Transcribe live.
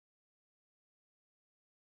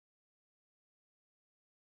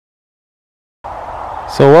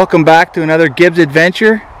So welcome back to another Gibbs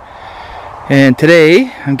adventure, and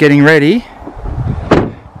today I'm getting ready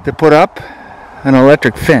to put up an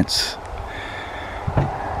electric fence.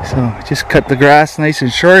 So just cut the grass nice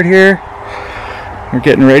and short here. We're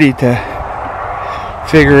getting ready to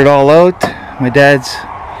figure it all out. My dad's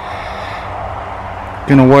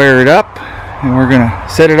gonna wire it up and we're gonna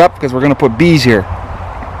set it up because we're gonna put bees here.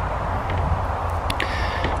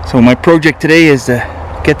 So my project today is to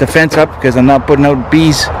get the fence up because I'm not putting out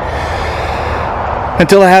bees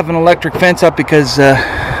until I have an electric fence up, because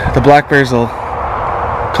the black bears will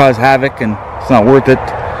cause havoc and it's not worth it.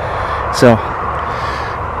 So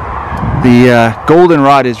the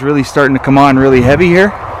goldenrod is really starting to come on really heavy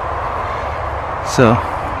here, so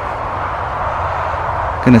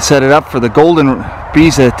gonna set it up for the golden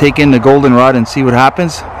bees to take in the goldenrod and see what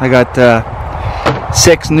happens. I got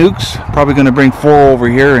 6 nukes, probably gonna bring 4 over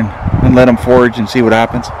here and let them forage and see what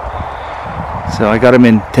happens. So I got them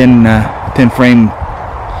in 10 frame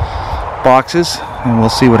boxes and we'll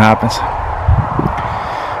see what happens.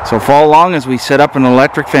 So follow along as we set up an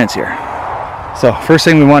electric fence here. So first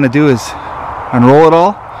thing we want to do is unroll it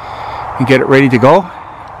all and get it ready to go.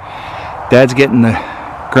 Dad's getting the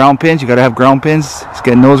ground pins. You got to have ground pins. He's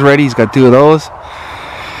getting those ready. He's got 2 of those.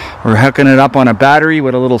 We're hooking it up on a battery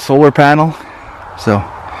with a little solar panel. So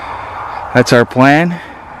that's our plan,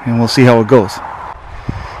 and we'll see how it goes.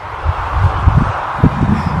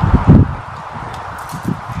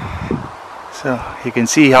 So you can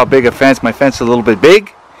see how big a fence. My fence is a little bit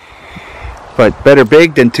big, but better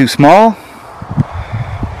big than too small.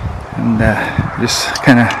 And just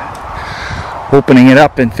kind of opening it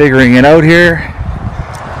up and figuring it out here,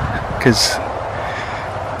 because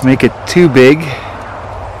make it too big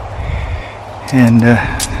and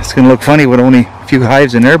it's going to look funny with only a few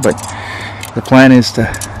hives in there, but the plan is to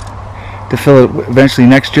fill it eventually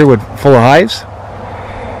next year with full of hives.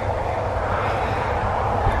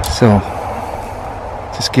 So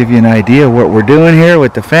just give you an idea of what we're doing here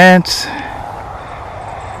with the fence,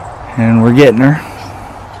 and we're getting there.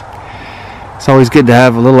 It's always good to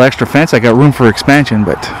have a little extra fence. I got room for expansion,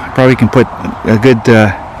 but I probably can put a good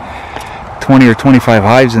 20 or 25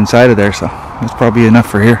 hives inside of there, so that's probably enough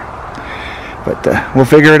for here. But we'll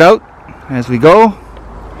figure it out as we go.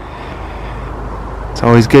 It's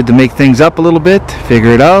always good to make things up a little bit,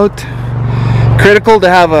 figure it out. Critical to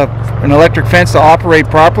have an electric fence to operate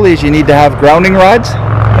properly is you need to have grounding rods.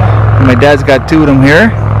 And my dad's got 2 of them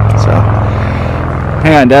here. So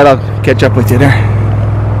hang on, Dad, I'll catch up with you there.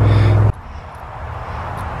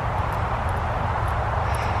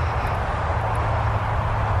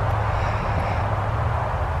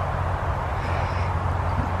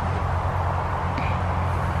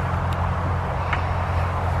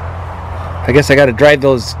 I guess I got to drive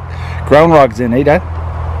those ground rods in, eh, Dad?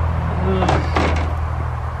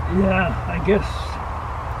 Yeah, I guess.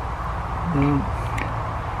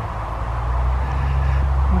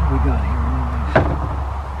 What do we got here?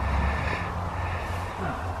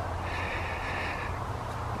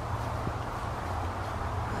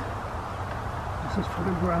 This is for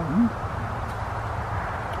the ground.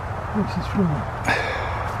 This is for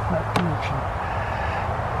that connection.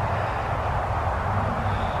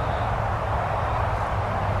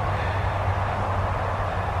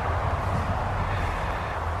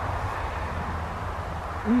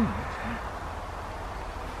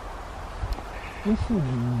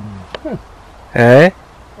 Hey?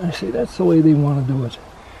 I see, that's the way they want to do it.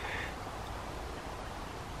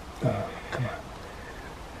 Come on.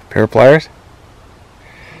 Pair of pliers?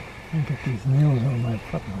 I'll get these nails on my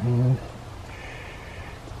fucking hand.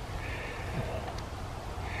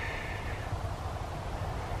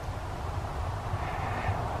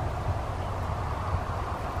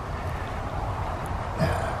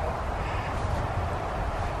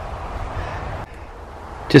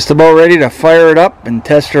 Just about ready to fire it up and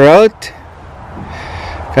test her out.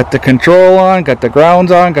 Got the control on, got the grounds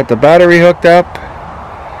on, got the battery hooked up.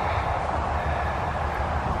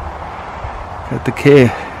 Got the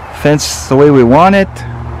fence the way we want it.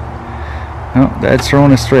 Oh, Dad's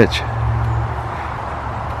throwing a switch.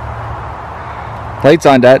 Lights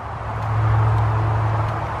on, Dad.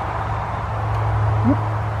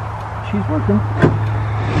 She's working.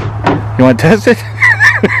 You want to test it?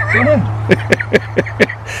 Go ahead.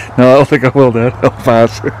 No, I don't think I will, Dad. I'll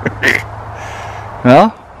pass.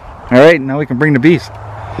 Well, alright, now we can bring the bees.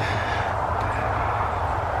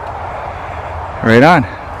 Right on.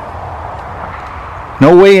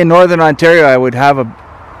 No way in Northern Ontario I would have a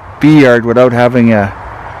bee yard without having an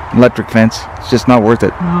electric fence. It's just not worth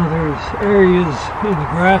it. No, there's areas in the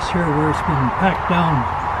grass here where it's been packed down,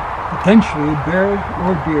 potentially bear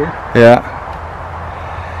or deer. Yeah.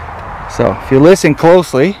 So if you listen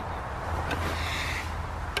closely,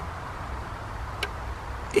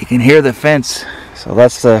 you can hear the fence. So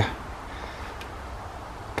that's the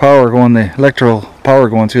power going, the electrical power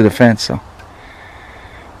going through the fence. So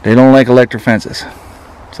they don't like electric fences.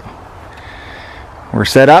 So we're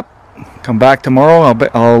set up. Come back tomorrow.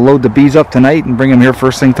 I'll load the bees up tonight and bring them here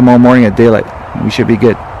first thing tomorrow morning at daylight. We should be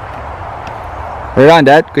good. Right on,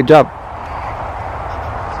 Dad. Good job.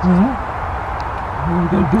 All we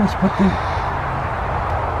gotta do is put the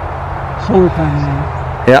solar panel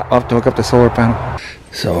on. Yeah, I'll have to hook up the solar panel.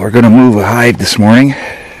 So we're going to move a hive this morning.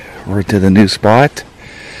 We're to the new spot.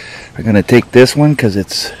 We're going to take this one because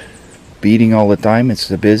it's beating all the time. It's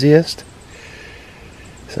the busiest.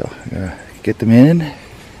 So I'm going to get them in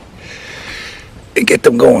and get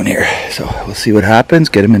them going here. So we'll see what happens.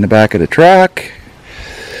 Get them in the back of the truck.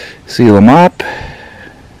 Seal them up.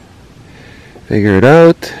 Figure it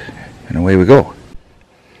out. And away we go.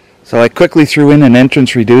 So I quickly threw in an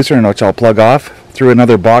entrance reducer, and which I'll plug off. Threw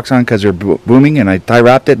another box on because they're booming, and I tie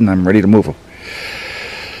wrapped it, and I'm ready to move them.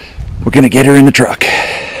 We're gonna get her in the truck.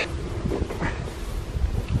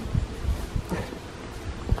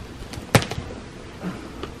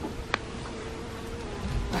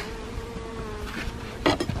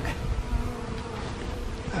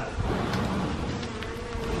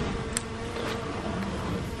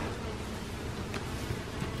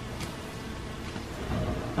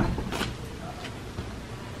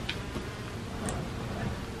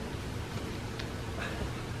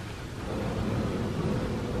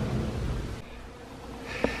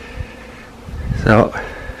 So,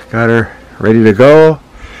 got her ready to go.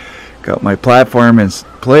 Got my platform in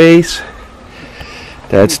place.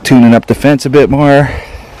 Dad's tuning up the fence a bit more.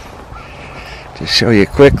 Just show you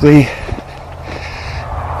quickly.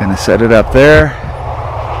 Gonna set it up there.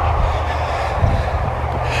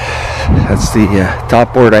 That's the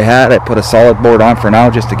top board I had. I put a solid board on for now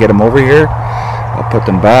just to get them over here. I'll put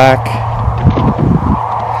them back.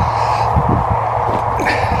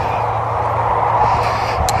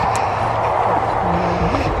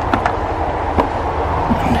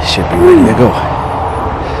 Should be ready to go.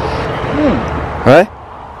 Right?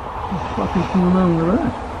 What the fuck is going on with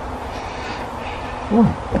that? Oh.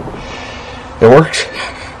 It works.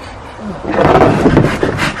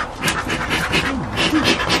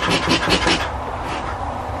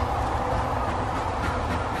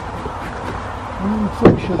 What the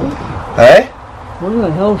fuck should that? Hey? Why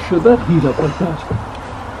the hell should that heat up like that?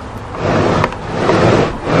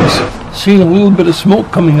 Seen a little bit of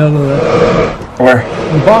smoke coming out of that. Where?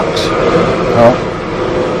 The box. Oh.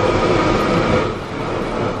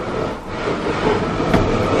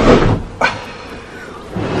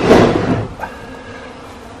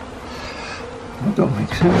 That don't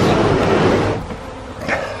make sense.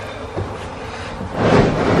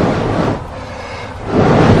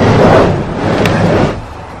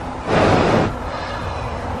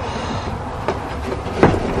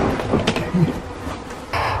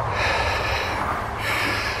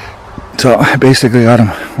 So I basically got them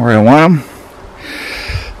where I want them.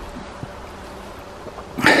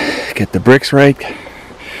 Get the bricks right.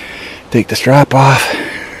 Take the strap off.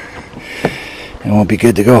 And we'll be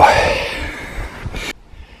good to go.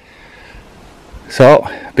 So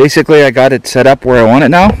basically I got it set up where I want it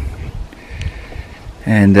now.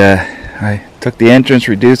 And I took the entrance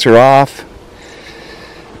reducer off.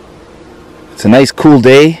 It's a nice cool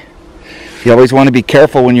day. You always want to be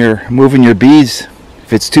careful when you're moving your bees.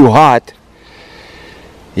 If it's too hot,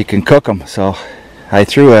 you can cook them. So I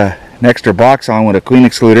threw an extra box on with a queen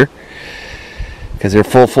excluder because they're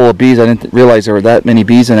full of bees. I didn't realize there were that many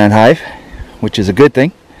bees in that hive, which is a good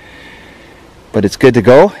thing. But it's good to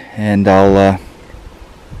go, and I'll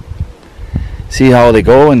see how they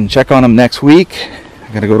go and check on them next week.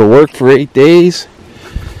 I gotta go to work for 8 days.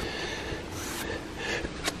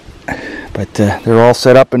 But they're all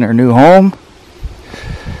set up in their new home.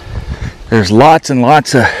 There's lots and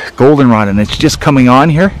lots of goldenrod, and it's just coming on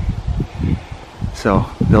here. So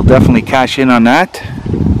they'll definitely cash in on that.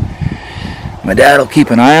 My dad will keep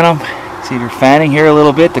an eye on them. See, they're fanning here a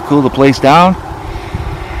little bit to cool the place down.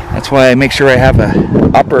 That's why I make sure I have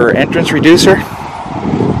an upper entrance reducer.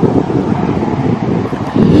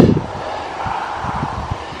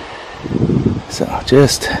 So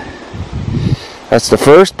that's the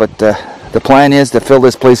first, but the plan is to fill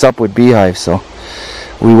this place up with beehives. So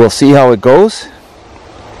we will see how it goes,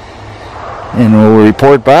 and we'll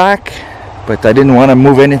report back. But I didn't want to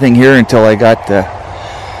move anything here until I got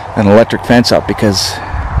an electric fence up, because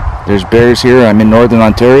there's bears here. I'm in northern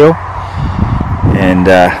Ontario, and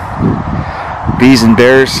bees and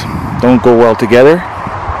bears don't go well together.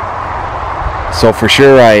 So for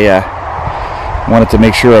sure I wanted to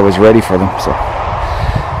make sure I was ready for them. So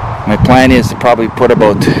my plan is to probably put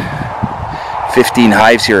about 15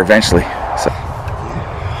 hives here eventually. So,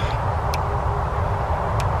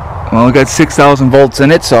 well, we got 6,000 volts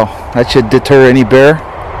in it, so that should deter any bear.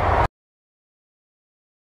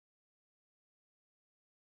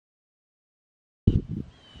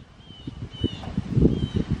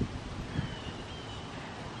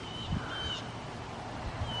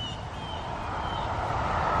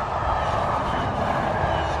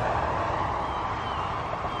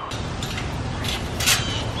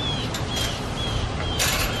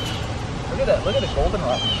 Look at the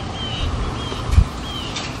goldenrod.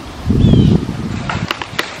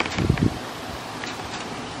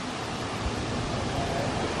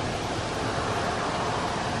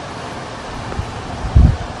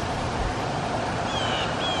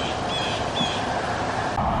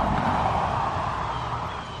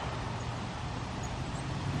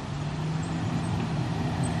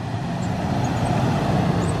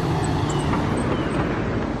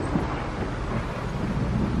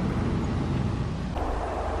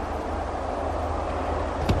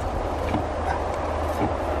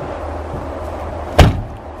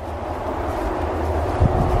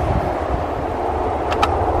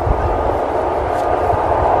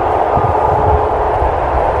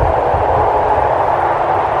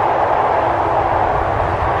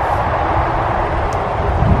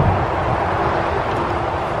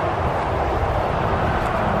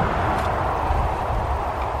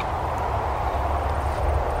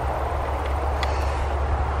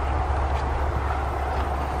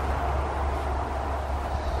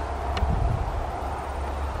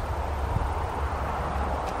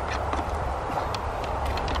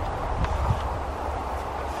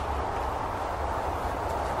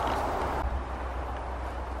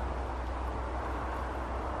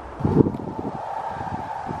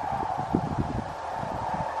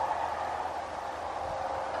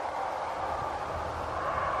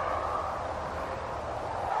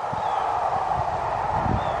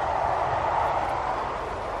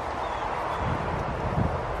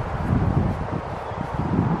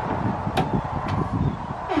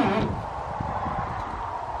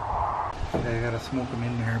 I gotta smoke them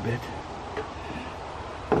in there a bit.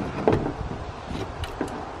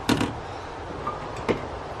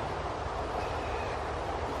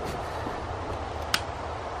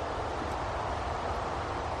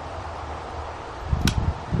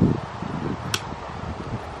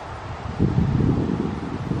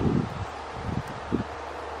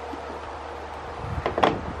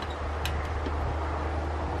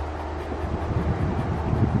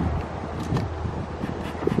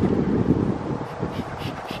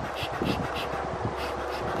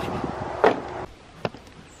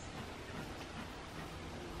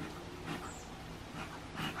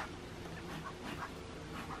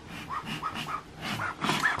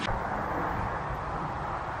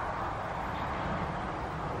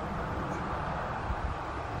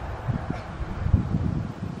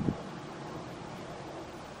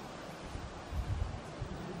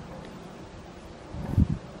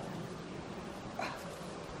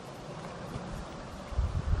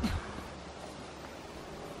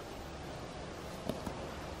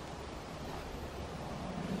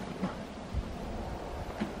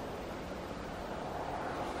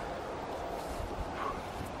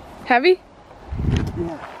 Heavy?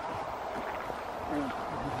 Yeah.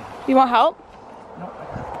 You want help? No.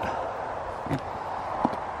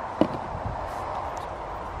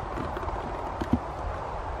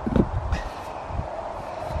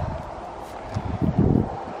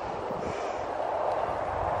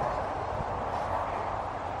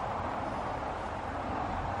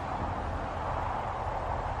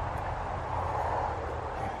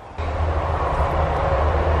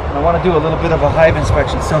 I want to do a little bit of a hive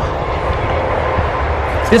inspection. So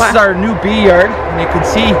this is our new bee yard, and you can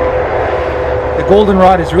see the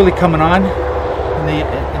goldenrod is really coming on in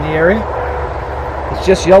the area. It's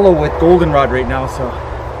just yellow with goldenrod right now. So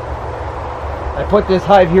I put this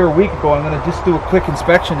hive here a week ago. I'm going to just do a quick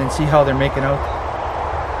inspection and see how they're making out,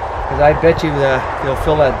 because I bet you they'll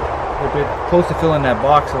fill that. They're close to filling that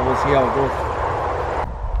box, so we'll see how it goes.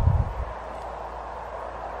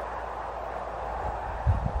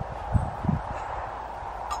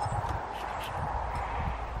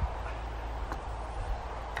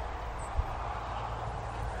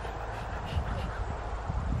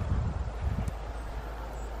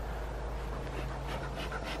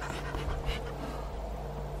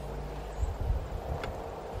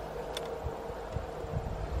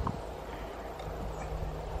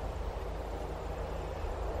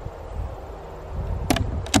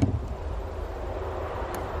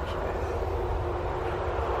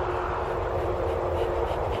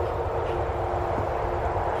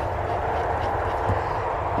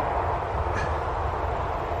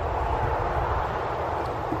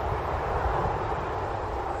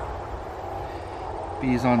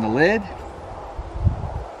 Bees on the lid.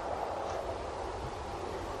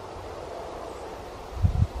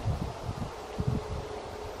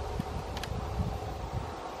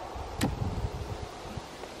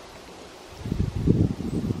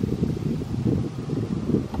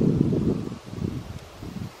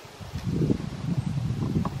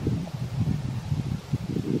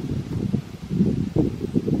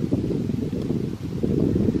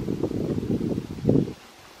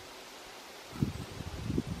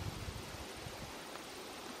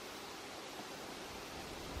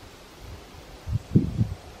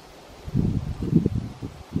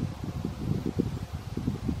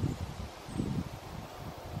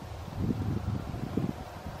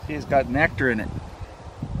 See, it's got nectar in it.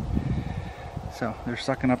 So they're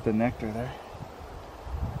sucking up the nectar there.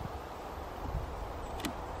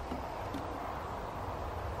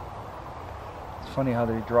 It's funny how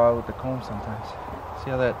they draw with the comb sometimes. See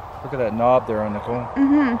how that, look at that knob there on the comb.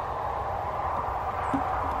 Mm-hmm.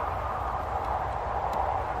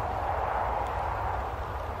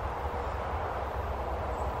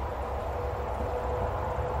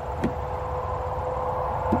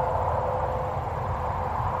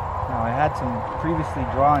 Now I had some previously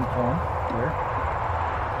drawn comb here.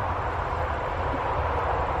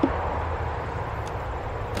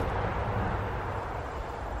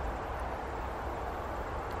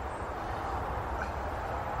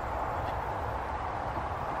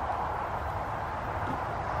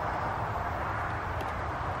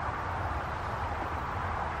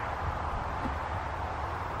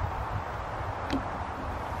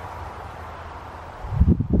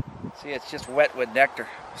 See, it's just wet with nectar.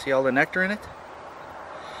 See all the nectar in it?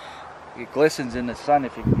 It glistens in the sun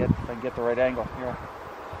if I can get the right angle here.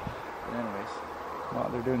 But anyways, well,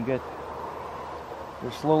 they're doing good.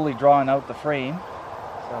 They're slowly drawing out the frame,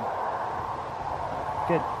 so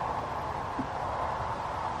good.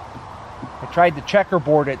 I tried to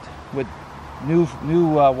checkerboard it with new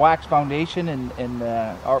wax foundation and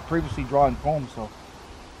our previously drawn comb, so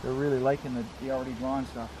they're really liking the already drawn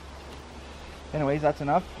stuff. Anyways, that's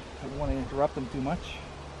enough. I don't want to interrupt them too much.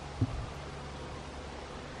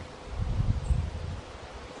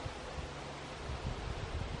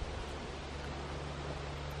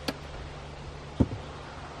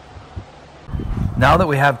 Now that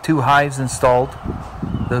we have 2 hives installed,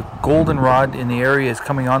 the goldenrod in the area is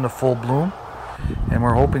coming on to full bloom, and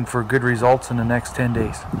we're hoping for good results in the next 10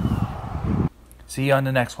 days. See you on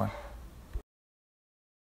the next one.